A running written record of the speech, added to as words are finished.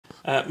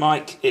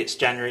Mike, it's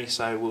January,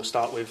 so we'll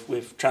start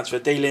with transfer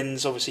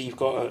dealings. Obviously, you've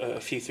got a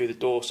few through the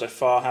door so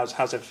far.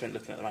 How's everything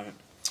looking at the moment?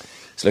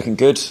 It's looking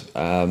good.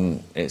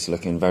 It's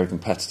looking very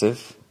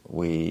competitive.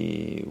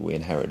 We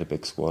inherited a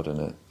big squad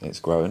and it's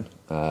growing.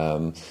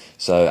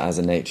 So as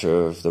the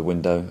nature of the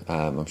window,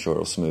 I'm sure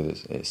it'll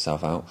smooth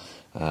itself out.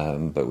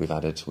 But we've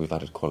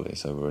added quality,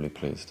 so we're really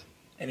pleased.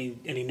 Any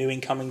new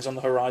incomings on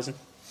the horizon?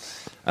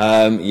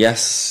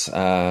 Yes,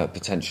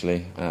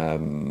 potentially.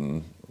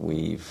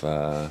 We've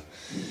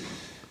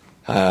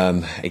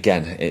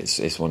again,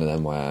 it's one of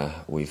them where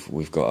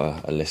we've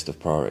got a list of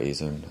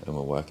priorities and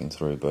we're working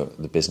through. But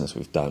the business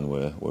we've done,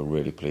 we're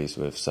really pleased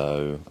with.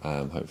 So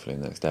hopefully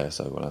the next day or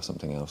so we'll have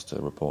something else to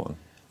report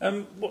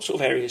on. What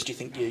sort of areas do you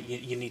think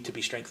you need to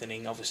be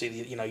strengthening? Obviously,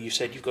 you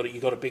said you've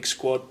got a big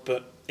squad,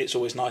 but it's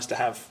always nice to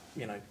have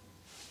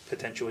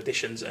potential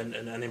additions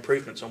and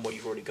improvements on what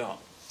you've already got.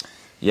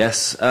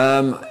 Yes,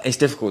 it's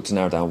difficult to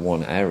narrow down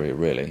one area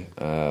really.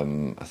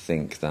 I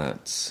think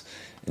that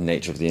in the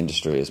nature of the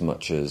industry, as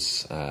much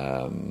as we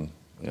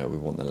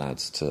want the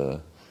lads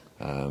to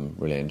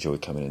really enjoy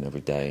coming in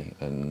every day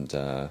and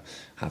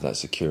have that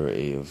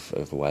security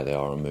of where they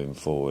are and moving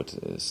forward,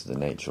 it's the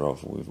nature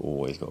of we've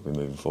always got to be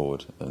moving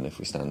forward, and if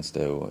we stand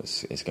still,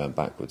 it's going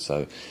backwards.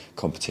 So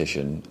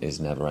competition is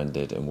never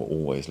ended, and we're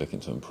always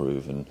looking to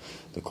improve and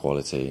the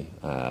quality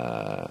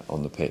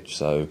on the pitch.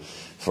 So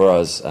for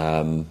us,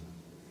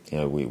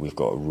 we've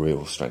got a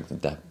real strength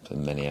and depth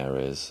in many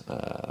areas,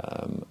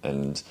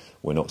 and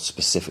we're not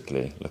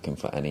specifically looking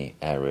for any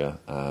area,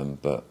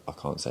 but I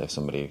can't say if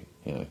somebody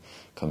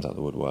comes out of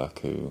the woodwork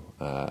who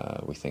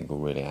we think will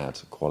really add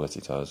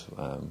quality to us,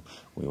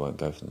 we won't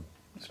go for them.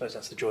 I suppose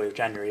that's the joy of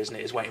January, isn't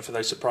it? Is waiting for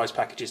those surprise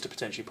packages to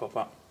potentially pop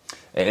up.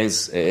 It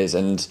is,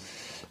 and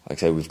like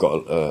I say, we've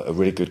got a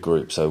really good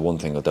group, so one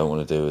thing I don't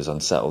want to do is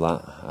unsettle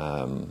that.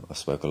 I've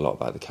spoken a lot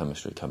about the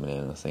chemistry coming in,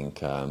 and I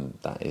think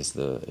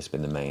it's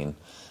been the main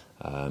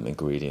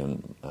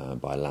ingredient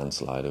by a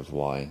landslide of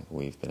why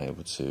we've been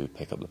able to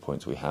pick up the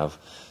points we have.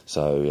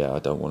 So yeah, I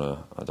don't want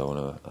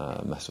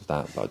to mess with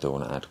that, but I do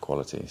want to add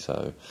quality.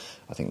 So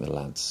I think the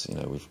lads,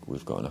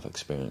 we've got enough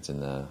experience in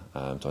there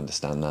to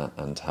understand that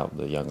and to help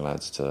the young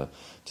lads to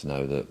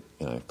know that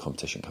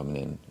competition coming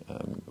in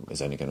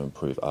is only going to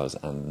improve us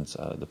and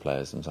the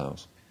players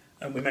themselves.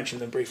 And we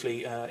mentioned them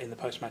briefly in the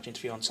post-match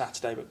interview on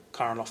Saturday, but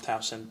Karen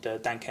Lofthouse and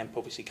Dan Kemp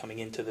obviously coming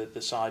into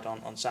the side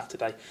on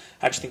Saturday.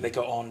 How do you think they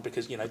got on?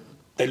 Because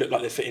they look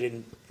like they fitted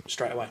in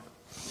straight away.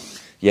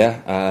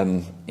 Yeah,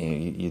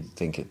 you'd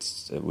think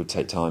it would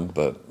take time,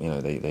 but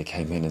they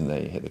came in and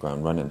they hit the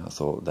ground running. I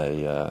thought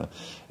they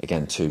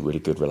again, two really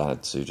good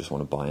lads who just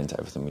want to buy into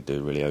everything we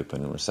do, really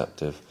open and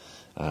receptive.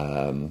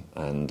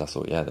 And I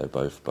thought, yeah, they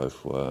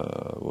both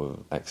were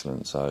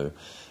excellent. So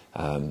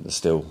there's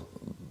still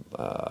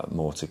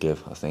more to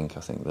give. I think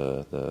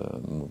the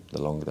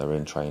longer they're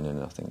in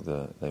training, I think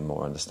the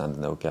more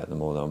understanding they'll get, the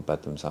more they'll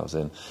embed themselves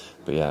in.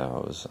 But yeah,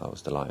 I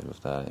was delighted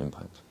with their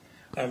impact.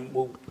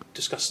 We'll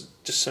discuss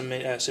just some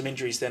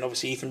injuries then.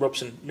 Obviously, Ethan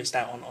Robson missed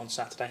out on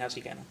Saturday. How's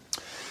he getting on?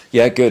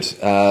 Yeah, good.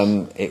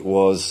 It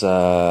was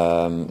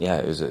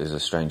a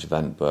strange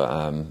event,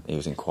 but he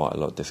was in quite a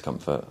lot of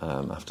discomfort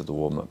after the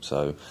warm up,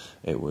 so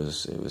it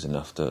was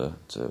enough to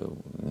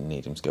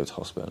need him to go to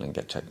hospital and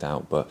get checked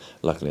out. But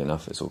luckily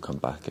enough, it's all come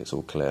back, it's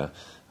all clear.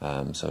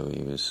 So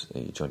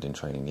he joined in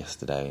training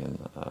yesterday,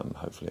 and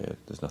hopefully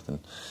there's nothing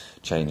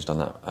changed on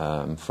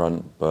that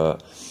front.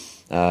 But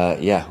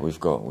we've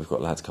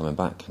got lads coming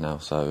back now,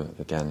 so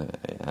again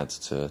it adds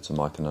to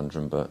my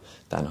conundrum. But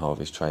Dan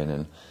Harvey's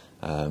training.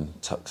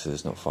 Tux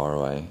is not far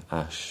away.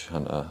 Ash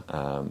Hunter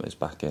is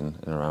back in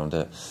and around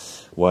it.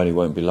 Worley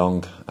won't be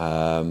long.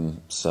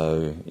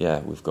 So yeah,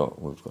 we've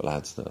got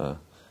lads that are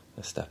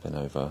stepping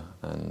over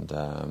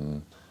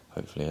and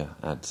hopefully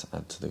add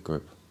to the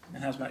group.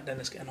 And how's Mac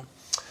Dennis getting on?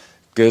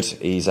 Good.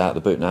 He's out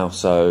of the boot now,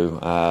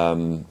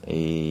 so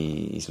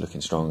he's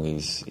looking strong.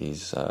 He's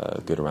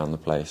good around the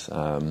place.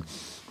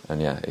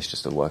 And yeah, it's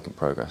just a work in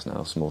progress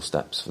now, small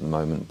steps for the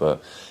moment,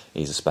 but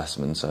he's a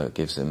specimen, so it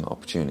gives him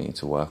opportunity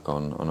to work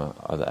on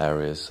other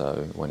areas,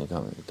 so when he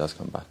does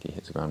come back, he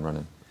hits the ground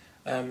running.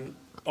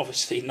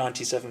 Obviously,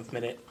 97th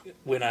minute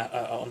winner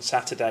on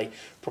Saturday,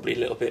 probably a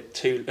little bit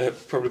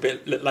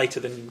later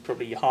than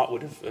probably your heart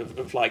would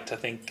have liked, I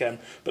think.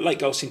 But late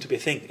goals seem to be a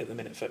thing at the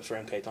minute for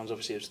MK Dons.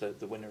 Obviously, it was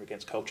the winner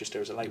against Colchester,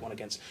 it was a late one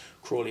against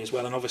Crawley as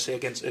well, and obviously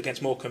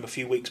against Morecambe a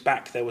few weeks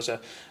back, there was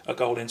a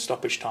goal in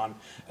stoppage time.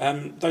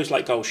 Those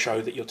late goals show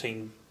that your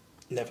team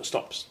never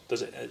stops,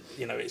 does it?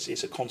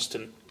 It's a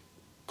constant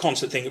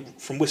thing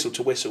from whistle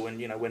to whistle,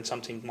 and when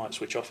some team might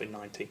switch off in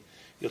 90,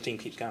 your team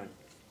keeps going.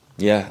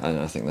 Yeah, and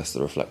I think that's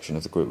the reflection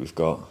of the group we've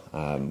got.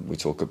 We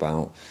talk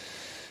about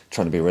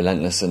trying to be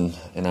relentless in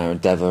our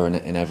endeavour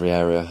in every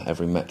area,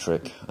 every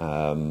metric.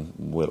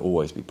 We'll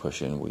always be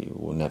pushing. We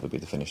will never be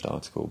the finished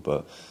article.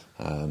 But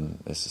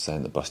it's the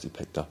saying that Busty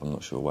picked up. I'm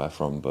not sure where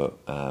from, but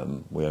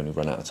we only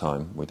run out of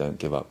time. We don't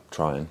give up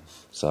trying.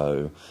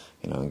 So,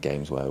 in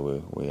games where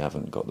we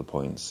haven't got the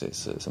points,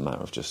 it's a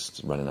matter of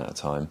just running out of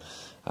time.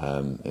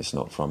 It's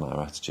not from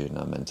our attitude and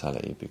our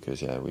mentality,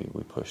 because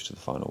we push to the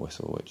final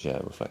whistle, which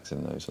reflects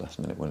in those last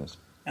minute winners.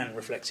 And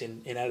reflects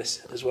in Ellis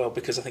as well,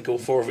 because I think all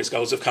 4 of his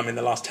goals have come in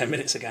the last 10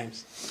 minutes of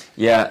games.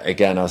 Yeah,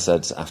 again, I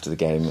said after the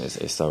game,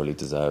 it's thoroughly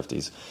deserved.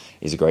 He's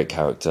a great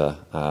character.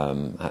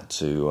 Had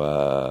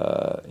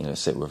to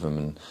sit with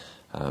him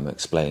and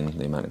explain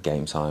the amount of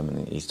game time,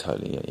 and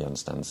he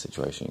understands the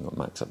situation. You've got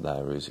Max up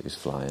there who's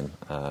flying,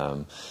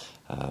 and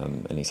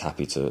he's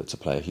happy to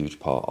play a huge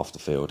part off the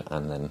field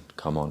and then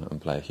come on and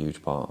play a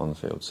huge part on the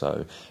field.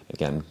 So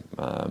again,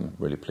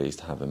 really pleased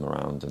to have him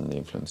around and the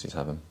influence he's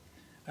having.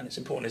 And it's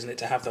important, isn't it,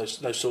 to have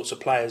those sorts of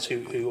players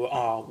who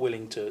are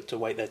willing to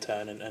wait their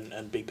turn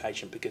and be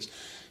patient, because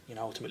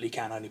ultimately you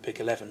can only pick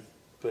 11,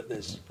 but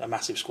there's a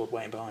massive squad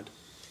waiting behind.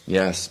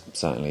 Yes,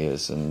 certainly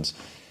is, and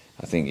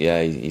I think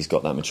he's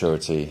got that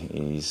maturity,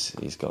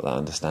 he's got that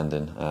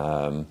understanding,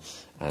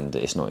 and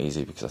it's not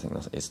easy, because I think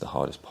it's the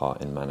hardest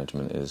part in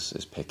management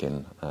is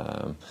picking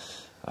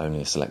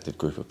only a selected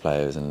group of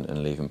players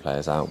and leaving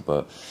players out.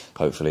 But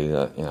hopefully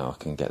that I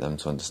can get them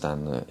to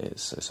understand that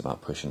it's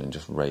about pushing and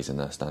just raising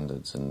their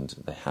standards, and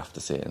they have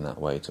to see it in that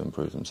way to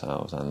improve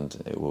themselves, and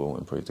it will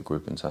improve the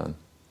group in turn.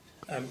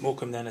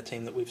 Morecambe then, a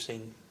team that we've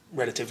seen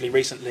relatively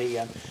recently.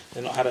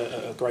 They've not had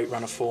a great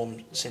run of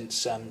form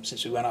since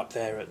we went up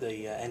there at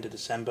the end of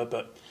December,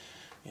 but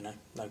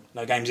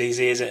no game's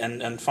easy, is it?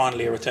 And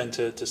finally a return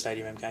to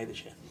Stadium MK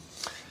this year.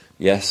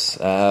 Yes,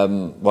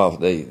 well,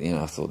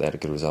 I thought they had a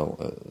good result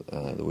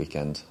at the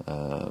weekend.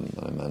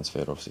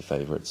 Mansfield are obviously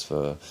favourites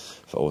for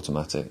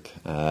automatic.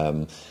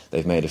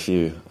 They've made a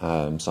few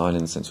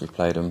signings since we've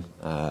played them,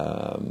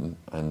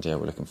 and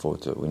we're looking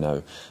forward to it. We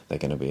know they're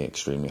going to be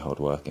extremely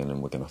hard-working,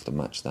 and we're going to have to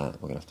match that.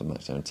 We're going to have to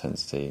match their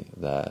intensity,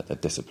 their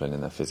discipline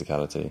and their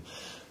physicality.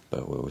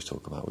 But we always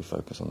talk about, we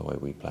focus on the way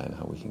we play and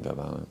how we can go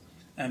about it.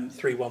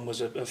 3-1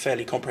 was a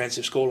fairly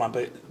comprehensive scoreline,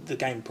 but the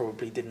game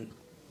probably didn't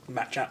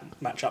match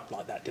up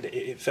like that, did it?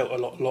 It felt a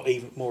lot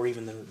more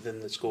even than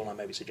the scoreline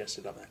maybe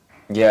suggested up there.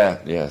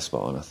 Yeah,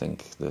 spot on. I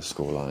think the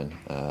scoreline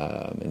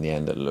in the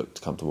end it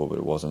looked comfortable, but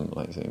it wasn't.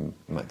 Like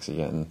Maxi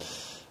getting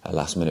a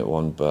last minute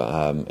one,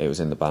 but it was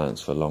in the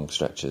balance for long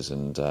stretches,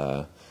 and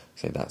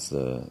that's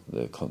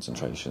the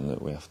concentration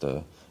that we have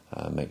to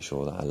make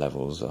sure that our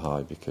levels are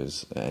high,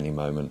 because at any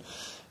moment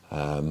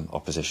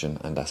opposition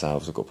and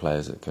ourselves have got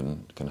players that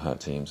can hurt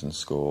teams and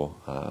score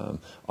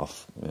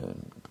off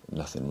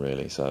nothing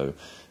really. So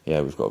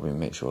we've got to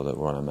make sure that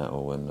we're on our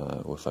mettle and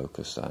we're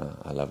focused.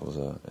 Our levels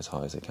are as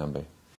high as they can be.